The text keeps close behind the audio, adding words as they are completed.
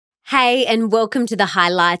Hey, and welcome to the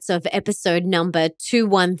highlights of episode number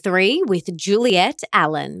 213 with Juliet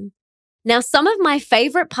Allen. Now, some of my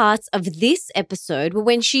favorite parts of this episode were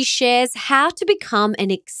when she shares how to become an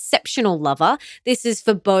exceptional lover. This is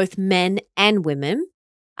for both men and women.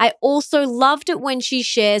 I also loved it when she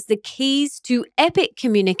shares the keys to epic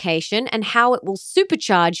communication and how it will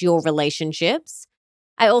supercharge your relationships.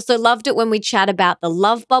 I also loved it when we chat about the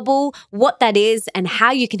love bubble, what that is, and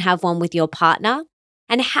how you can have one with your partner,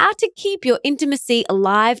 and how to keep your intimacy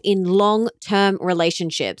alive in long-term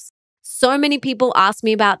relationships. So many people ask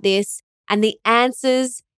me about this, and the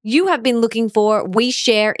answers you have been looking for, we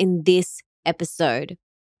share in this episode.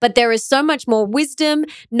 But there is so much more wisdom,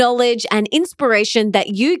 knowledge, and inspiration that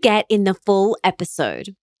you get in the full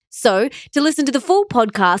episode. So, to listen to the full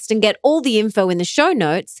podcast and get all the info in the show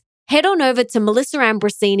notes, head on over to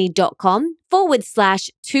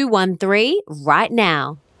melissaambrosini.com/213 right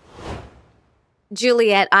now.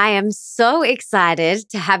 Juliet, I am so excited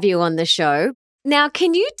to have you on the show. Now,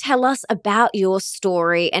 can you tell us about your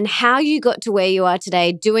story and how you got to where you are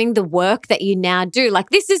today doing the work that you now do? Like,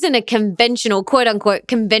 this isn't a conventional, quote unquote,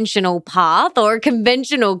 conventional path or a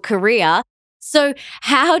conventional career. So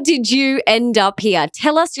how did you end up here?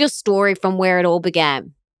 Tell us your story from where it all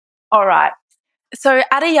began. All right. So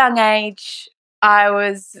at a young age, I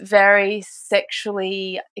was very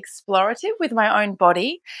sexually explorative with my own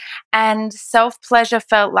body, and self-pleasure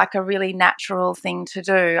felt like a really natural thing to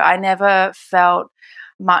do. I never felt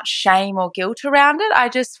much shame or guilt around it. I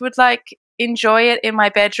just would enjoy it in my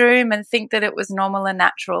bedroom and think that it was normal and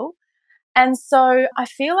natural. And so I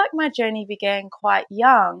feel like my journey began quite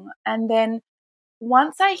young. And then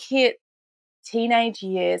once I hit teenage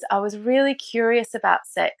years, I was really curious about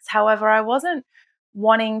sex. However, I wasn't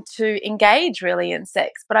wanting to engage really in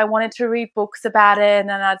sex, but I wanted to read books about it, and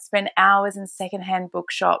I'd spend hours in secondhand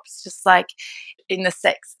bookshops, just like in the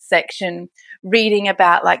sex section, reading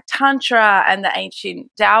about tantra and the ancient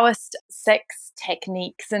Taoist sex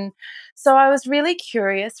techniques. And so I was really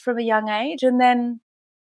curious from a young age. And then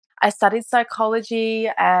I studied psychology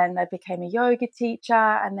and I became a yoga teacher,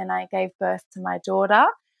 and then I gave birth to my daughter.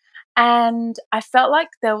 And I felt like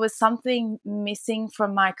there was something missing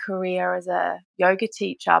from my career as a yoga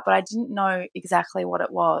teacher, but I didn't know exactly what it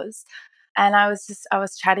was. And I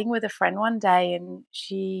was chatting with a friend one day, and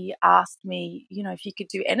she asked me, if you could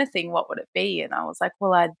do anything, what would it be? And I was like,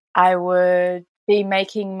 well, I would be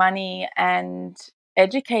making money and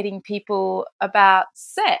educating people about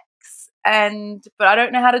sex. But I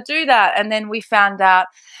don't know how to do that. And then we found out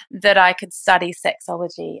that I could study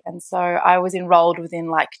sexology. And so I was enrolled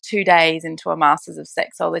within 2 days into a master's of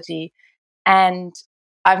sexology, and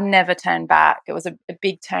I've never turned back. It was a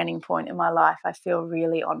big turning point in my life. I feel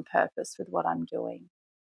really on purpose with what I'm doing.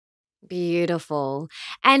 Beautiful.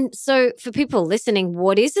 And so for people listening,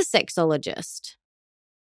 what is a sexologist?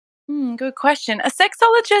 Good question. A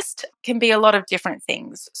sexologist can be a lot of different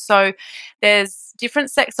things. So there's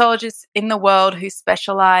different sexologists in the world who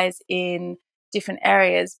specialize in different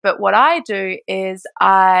areas. But what I do is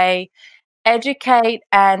I educate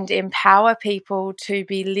and empower people to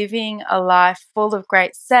be living a life full of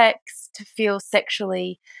great sex, to feel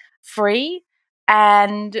sexually free.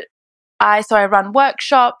 And I run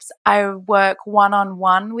workshops. I work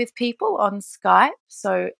one-on-one with people on Skype.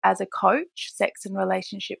 So as a coach, sex and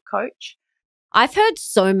relationship coach. I've heard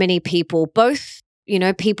so many people, both,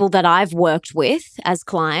 people that I've worked with as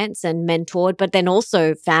clients and mentored, but then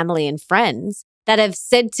also family and friends that have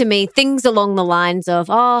said to me things along the lines of,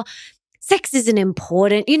 sex isn't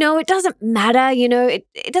important. It doesn't matter. It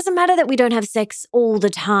doesn't matter that we don't have sex all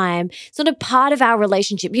the time. It's not a part of our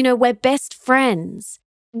relationship. We're best friends.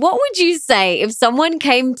 What would you say if someone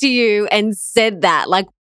came to you and said that?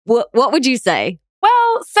 What would you say?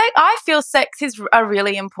 Well, I feel sex is a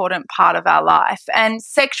really important part of our life, and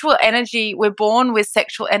sexual energy, we're born with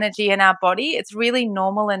sexual energy in our body. It's really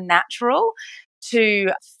normal and natural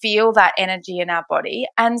to feel that energy in our body.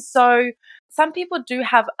 And so some people do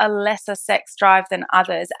have a lesser sex drive than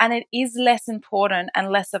others, and it is less important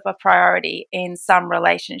and less of a priority in some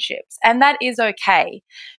relationships. And that is okay.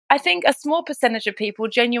 I think a small percentage of people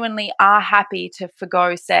genuinely are happy to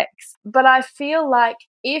forgo sex. But I feel like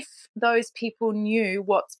if those people knew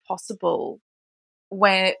what's possible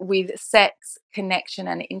with sex, connection,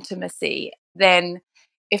 and intimacy, then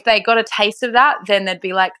if they got a taste of that, then they'd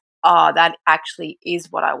be like, oh, that actually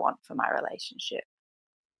is what I want for my relationship.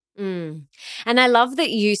 And I love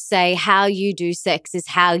that you say how you do sex is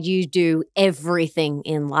how you do everything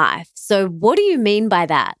in life. So what do you mean by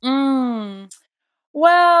that?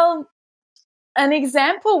 Well, an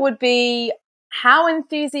example would be, how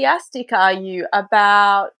enthusiastic are you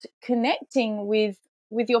about connecting with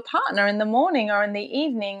with your partner in the morning or in the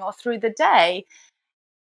evening or through the day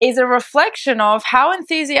is a reflection of how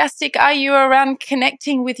enthusiastic are you around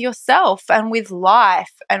connecting with yourself and with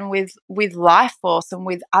life and with life force and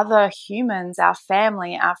with other humans, our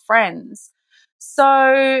family, our friends.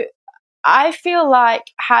 So I feel like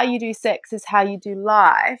how you do sex is how you do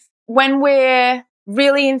life. When we're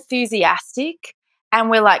really enthusiastic and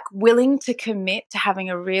we're like willing to commit to having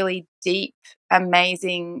a really deep,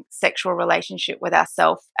 amazing sexual relationship with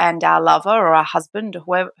ourselves and our lover or our husband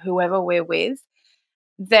or whoever we're with,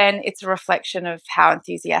 then it's a reflection of how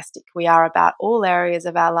enthusiastic we are about all areas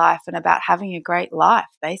of our life and about having a great life,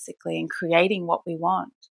 basically, and creating what we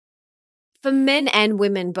want. For men and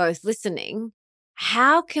women both listening,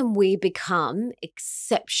 how can we become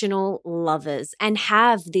exceptional lovers and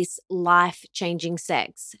have this life-changing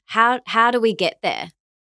sex? How do we get there?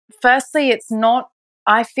 Firstly,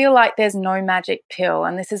 I feel like there's no magic pill,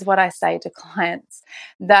 and this is what I say to clients,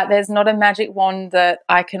 that there's not a magic wand that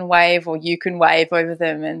I can wave or you can wave over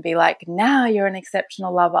them and be like, now you're an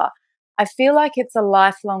exceptional lover. I feel like it's a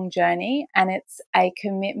lifelong journey, and it's a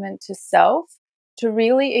commitment to self to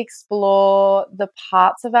really explore the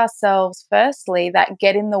parts of ourselves, firstly, that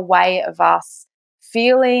get in the way of us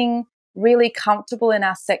feeling really comfortable in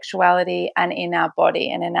our sexuality and in our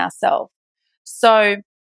body and in ourselves. So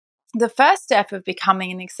the first step of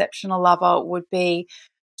becoming an exceptional lover would be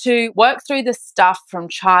to work through the stuff from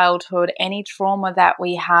childhood, any trauma that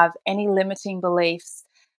we have, any limiting beliefs.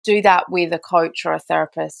 Do that with a coach or a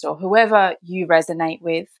therapist or whoever you resonate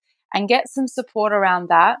with, and get some support around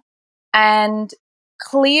that and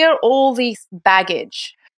clear all this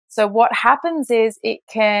baggage. So what happens is it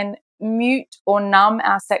can mute or numb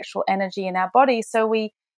our sexual energy in our body. So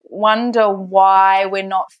we wonder why we're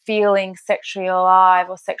not feeling sexually alive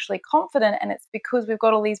or sexually confident, and it's because we've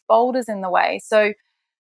got all these boulders in the way. So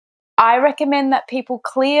I recommend that people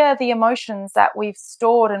clear the emotions that we've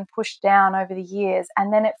stored and pushed down over the years,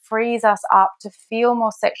 and then it frees us up to feel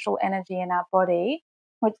more sexual energy in our body,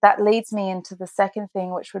 which that leads me into the second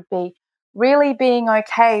thing, which would be really being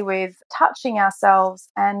okay with touching ourselves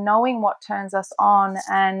and knowing what turns us on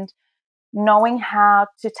and knowing how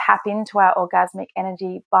to tap into our orgasmic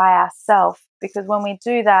energy by ourselves, because when we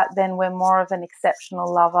do that, then we're more of an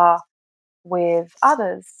exceptional lover with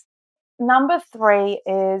others. Number 3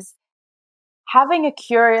 is having a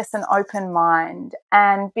curious and open mind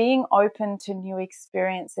and being open to new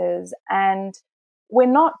experiences. And we're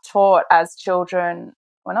not taught as children,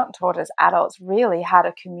 we're not taught as adults really how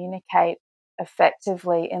to communicate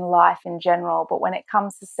effectively in life in general. But when it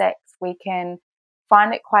comes to sex, we can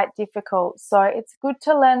find it quite difficult. So it's good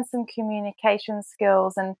to learn some communication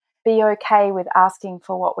skills and be okay with asking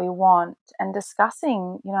for what we want and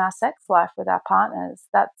discussing, our sex life with our partners.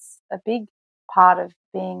 That's a big part of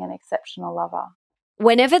being an exceptional lover.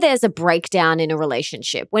 Whenever there's a breakdown in a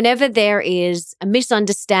relationship, whenever there is a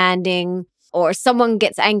misunderstanding or someone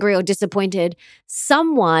gets angry or disappointed,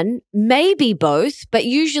 someone, maybe both, but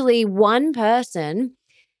usually one person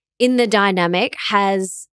in the dynamic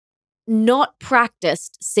has not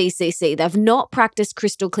practiced CCC. They've not practiced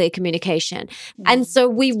crystal clear communication. And so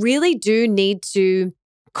we really do need to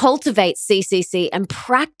cultivate CCC and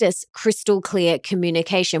practice crystal clear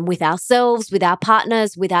communication with ourselves, with our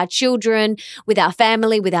partners, with our children, with our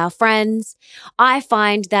family, with our friends. I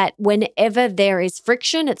find that whenever there is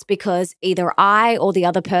friction, it's because either I or the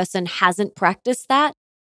other person hasn't practiced that.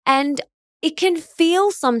 And it can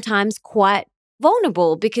feel sometimes quite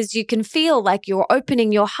vulnerable because you can feel like you're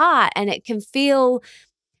opening your heart, and it can feel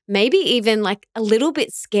maybe even like a little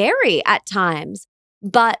bit scary at times.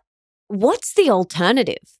 But what's the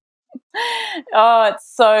alternative? I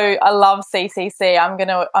love CCC. I'm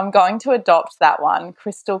going to adopt that one,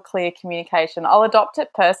 crystal clear communication. I'll adopt it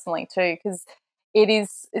personally too, because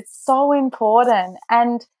it's so important.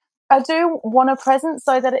 And I do want a presence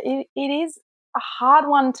so that it is a hard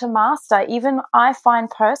one to master. Even I find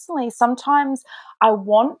personally, sometimes I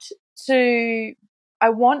want to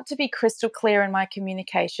be crystal clear in my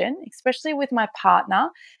communication, especially with my partner.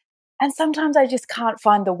 And sometimes I just can't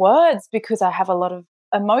find the words because I have a lot of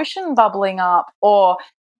emotion bubbling up, or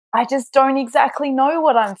I just don't exactly know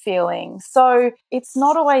what I'm feeling. So it's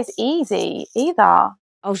not always easy either.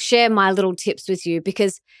 I'll share my little tips with you,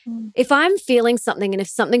 because if I'm feeling something and if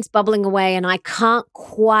something's bubbling away and I can't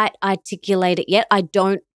quite articulate it yet, I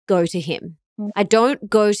don't go to him. I don't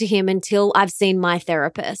go to him until I've seen my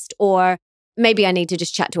therapist, or maybe I need to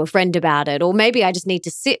just chat to a friend about it, or maybe I just need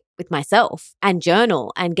to sit with myself and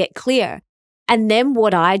journal and get clear. And then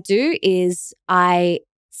what I do is I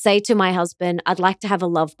say to my husband, I'd like to have a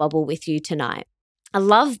love bubble with you tonight. A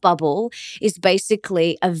love bubble is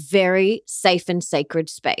basically a very safe and sacred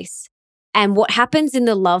space. And what happens in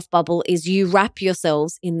the love bubble is you wrap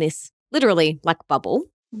yourselves in this literally like bubble.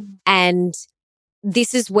 And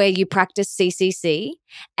this is where you practice CCC.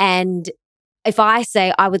 And if I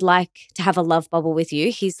say I would like to have a love bubble with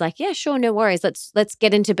you, he's like, yeah, sure, no worries. Let's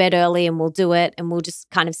get into bed early and we'll do it. And we'll just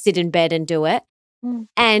kind of sit in bed and do it.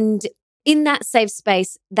 And in that safe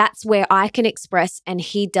space, that's where I can express, and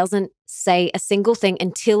he doesn't say a single thing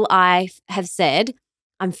until I have said,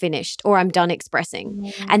 I'm finished or I'm done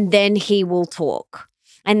expressing. And then he will talk.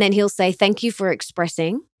 And then he'll say, thank you for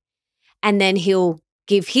expressing. And then he'll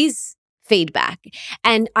give his feedback.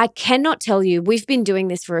 And I cannot tell you, we've been doing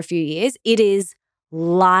this for a few years. It is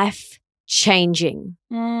life changing.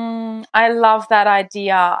 I love that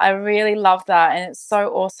idea. I really love that. And it's so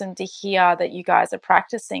awesome to hear that you guys are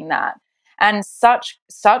practicing that. And such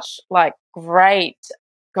like great,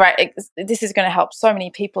 this is going to help so many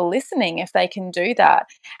people listening if they can do that.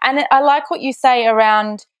 And I like what you say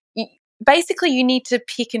around, basically you need to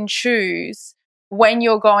pick and choose when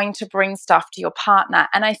you're going to bring stuff to your partner.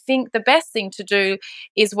 And I think the best thing to do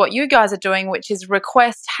is what you guys are doing, which is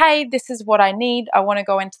request, hey, this is what I need. I want to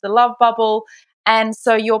go into the love bubble. And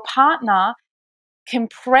so your partner can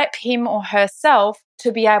prep him or herself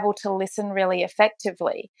to be able to listen really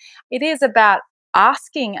effectively. It is about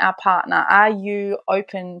asking our partner, are you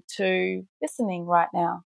open to listening right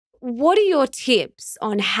now? What are your tips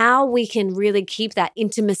on how we can really keep that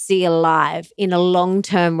intimacy alive in a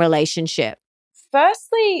long-term relationship?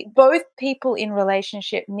 Firstly, both people in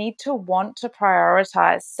relationship need to want to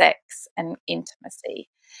prioritize sex and intimacy.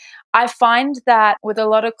 I find that with a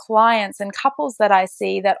lot of clients and couples that I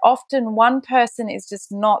see, that often one person is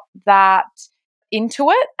just not that into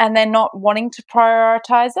it and they're not wanting to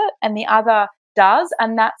prioritize it, and the other does.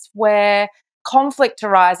 And that's where conflict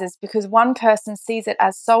arises, because one person sees it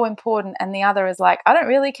as so important and the other is like, I don't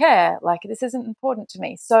really care. Like, this isn't important to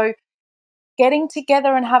me. So getting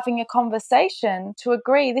together and having a conversation to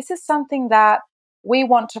agree this is something that we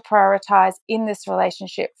want to prioritize in this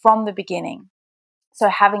relationship from the beginning. So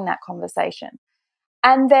having that conversation.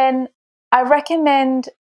 And then I recommend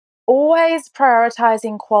always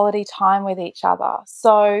prioritizing quality time with each other.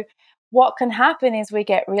 So what can happen is we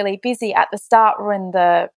get really busy. At the start, we're in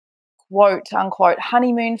the quote unquote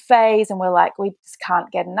honeymoon phase and we're like, we just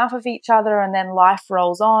can't get enough of each other. And then life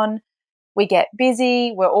rolls on. We get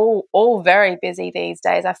busy. We're all very busy these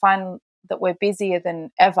days. I find that we're busier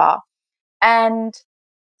than ever. And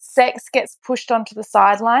sex gets pushed onto the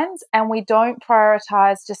sidelines and we don't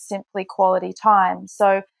prioritize just simply quality time.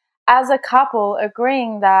 So as a couple,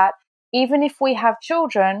 agreeing that even if we have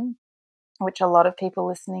children, which a lot of people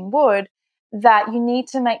listening would, that you need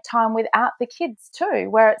to make time without the kids too,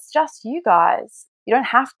 where it's just you guys. You don't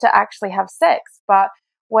have to actually have sex, but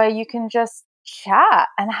where you can just chat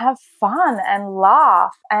and have fun and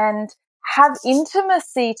laugh and have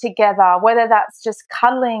intimacy together, whether that's just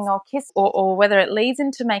cuddling or kiss or whether it leads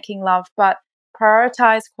into making love, but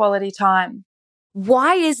prioritize quality time.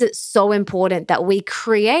 Why is it so important that we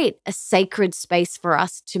create a sacred space for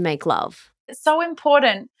us to make love? It's so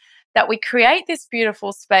important that we create this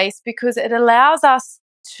beautiful space because it allows us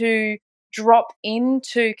to drop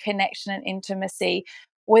into connection and intimacy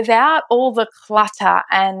without all the clutter.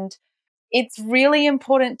 And it's really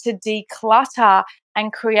important to declutter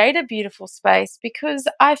and create a beautiful space, because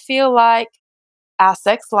I feel like our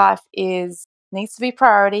sex life needs to be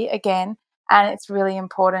priority again. And it's really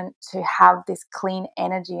important to have this clean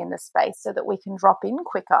energy in the space so that we can drop in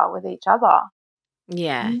quicker with each other.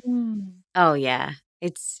 Yeah. Oh, yeah.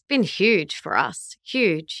 It's been huge for us.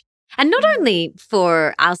 Huge. And not only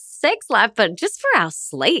for our sex life, but just for our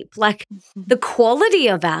sleep. Like the quality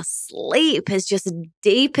of our sleep has just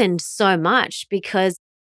deepened so much, because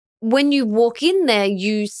when you walk in there,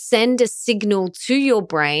 you send a signal to your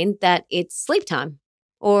brain that it's sleep time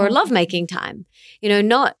or lovemaking time,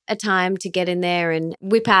 not a time to get in there and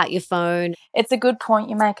whip out your phone. It's a good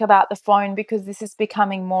point you make about the phone, because this is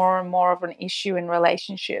becoming more and more of an issue in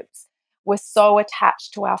relationships. We're so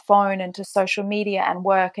attached to our phone and to social media and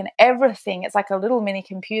work and everything. It's like a little mini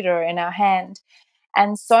computer in our hand.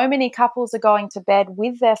 And so many couples are going to bed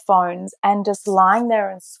with their phones and just lying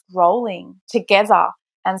there and scrolling together.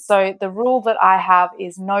 And so the rule that I have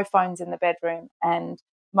is no phones in the bedroom. And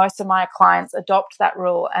most of my clients adopt that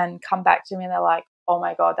rule and come back to me and they're like, oh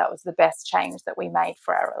my God, that was the best change that we made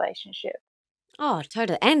for our relationship. Oh,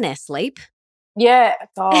 totally. And their sleep. Yeah.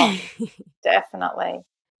 Oh, definitely.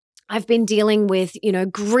 I've been dealing with,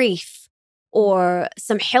 grief or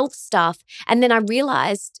some health stuff. And then I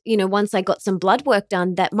realized, once I got some blood work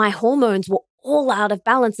done, that my hormones were all out of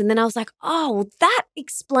balance. And then I was like, oh, that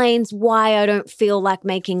explains why I don't feel like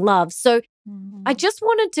making love. So I just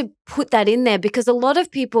wanted to put that in there because a lot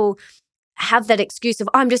of people have that excuse of,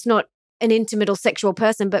 I'm just not an intimate or sexual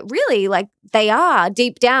person, but really like they are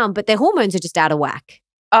deep down, but their hormones are just out of whack.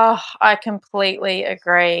 Oh, I completely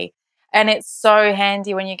agree. And it's so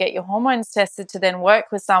handy when you get your hormones tested to then work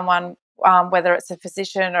with someone, whether it's a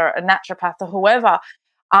physician or a naturopath or whoever,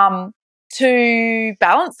 to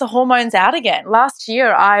balance the hormones out again. Last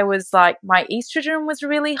year, I was like, my estrogen was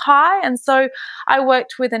really high. And so I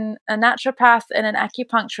worked with a naturopath and an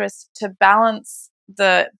acupuncturist to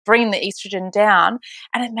bring the estrogen down.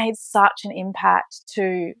 And it made such an impact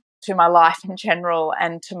to my life in general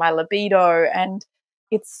and to my libido. And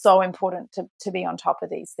it's so important to be on top of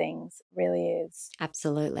these things. It really is.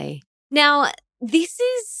 Absolutely. Now, this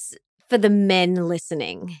is for the men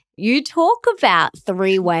listening. You talk about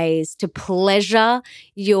 3 ways to pleasure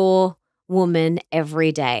your woman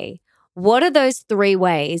every day. What are those 3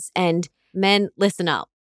 ways? And men, listen up.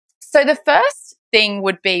 So the first thing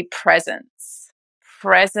would be presence.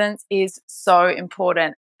 Presence is so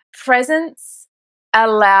important. Presence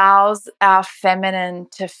allows our feminine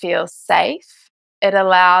to feel safe. It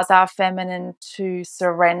allows our feminine to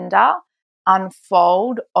surrender,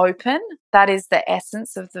 unfold, open. That is the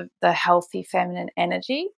essence of the healthy feminine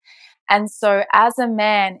energy. And so as a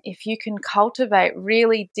man, if you can cultivate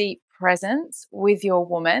really deep presence with your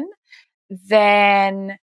woman,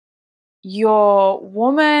 then your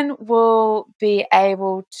woman will be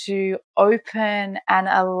able to open and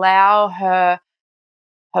allow her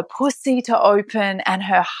pussy to open and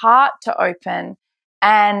her heart to open.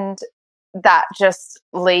 And that just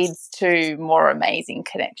leads to more amazing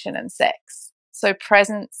connection and sex. So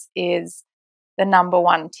presence is the number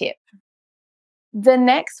 1 tip. The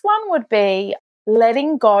next one would be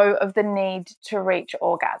letting go of the need to reach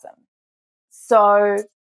orgasm. So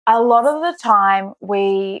a lot of the time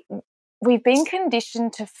we've been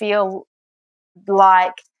conditioned to feel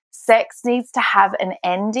like sex needs to have an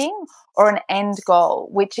ending or an end goal,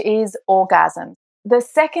 which is orgasm. The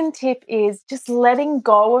second tip is just letting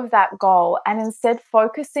go of that goal and instead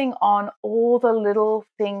focusing on all the little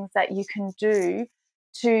things that you can do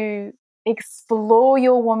to explore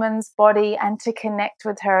your woman's body and to connect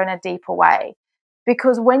with her in a deeper way.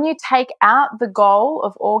 Because when you take out the goal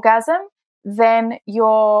of orgasm, then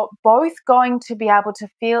you're both going to be able to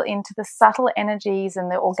feel into the subtle energies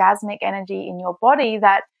and the orgasmic energy in your body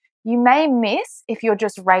that you may miss if you're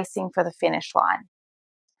just racing for the finish line.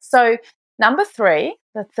 So number 3,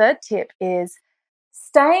 the third tip is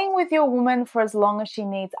staying with your woman for as long as she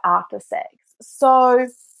needs after sex. So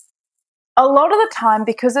a lot of the time,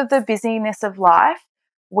 because of the busyness of life,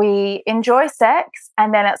 we enjoy sex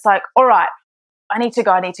and then it's like, all right, I need to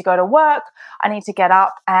go to work, I need to get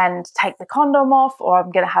up and take the condom off, or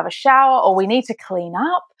I'm going to have a shower, or we need to clean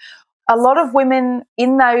up. A lot of women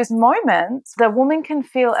in those moments, the woman can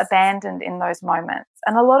feel abandoned in those moments.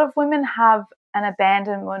 And a lot of women have an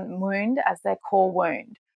abandonment wound as their core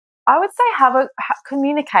wound. I would say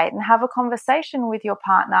communicate and have a conversation with your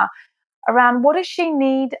partner around what does she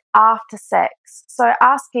need after sex. So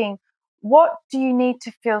asking, what do you need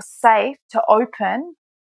to feel safe to open,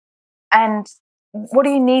 and what do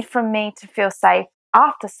you need from me to feel safe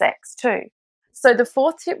after sex too? So the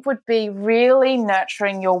 4th tip would be really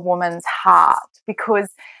nurturing your woman's heart, because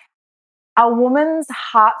a woman's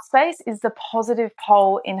heart space is the positive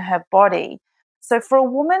pole in her body. So for a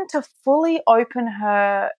woman to fully open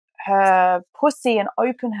her pussy and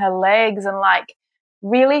open her legs and like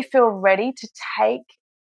really feel ready to take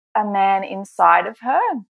a man inside of her,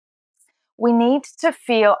 we need to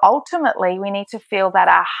feel that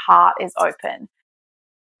our heart is open.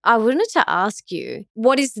 I wanted to ask you,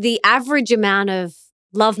 what is the average amount of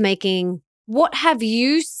lovemaking? What have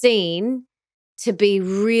you seen to be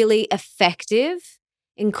really effective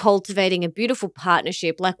in cultivating a beautiful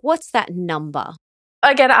partnership? Like, what's that number?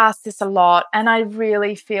 I get asked this a lot, and I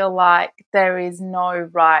really feel like there is no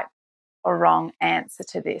right or wrong answer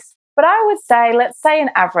to this. But I would say, let's say an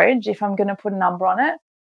average, if I'm going to put a number on it.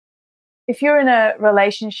 If you're in a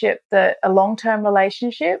relationship, a long-term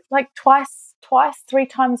relationship, like twice, 3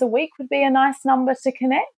 times a week would be a nice number to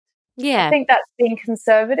connect. Yeah. I think that's being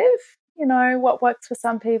conservative. You know, what works for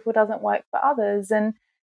some people doesn't work for others. And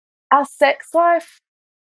our sex life,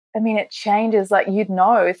 I mean, it changes, like you'd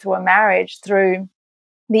know, through a marriage, through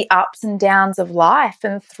the ups and downs of life,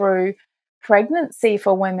 and through pregnancy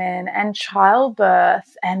for women and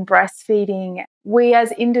childbirth and breastfeeding. We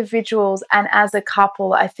as individuals and as a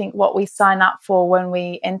couple, I think what we sign up for when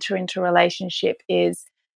we enter into a relationship is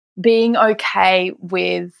being okay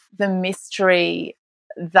with the mystery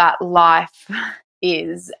that life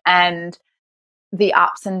is, and the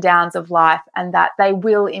ups and downs of life, and that they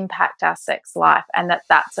will impact our sex life, and that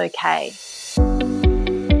that's okay.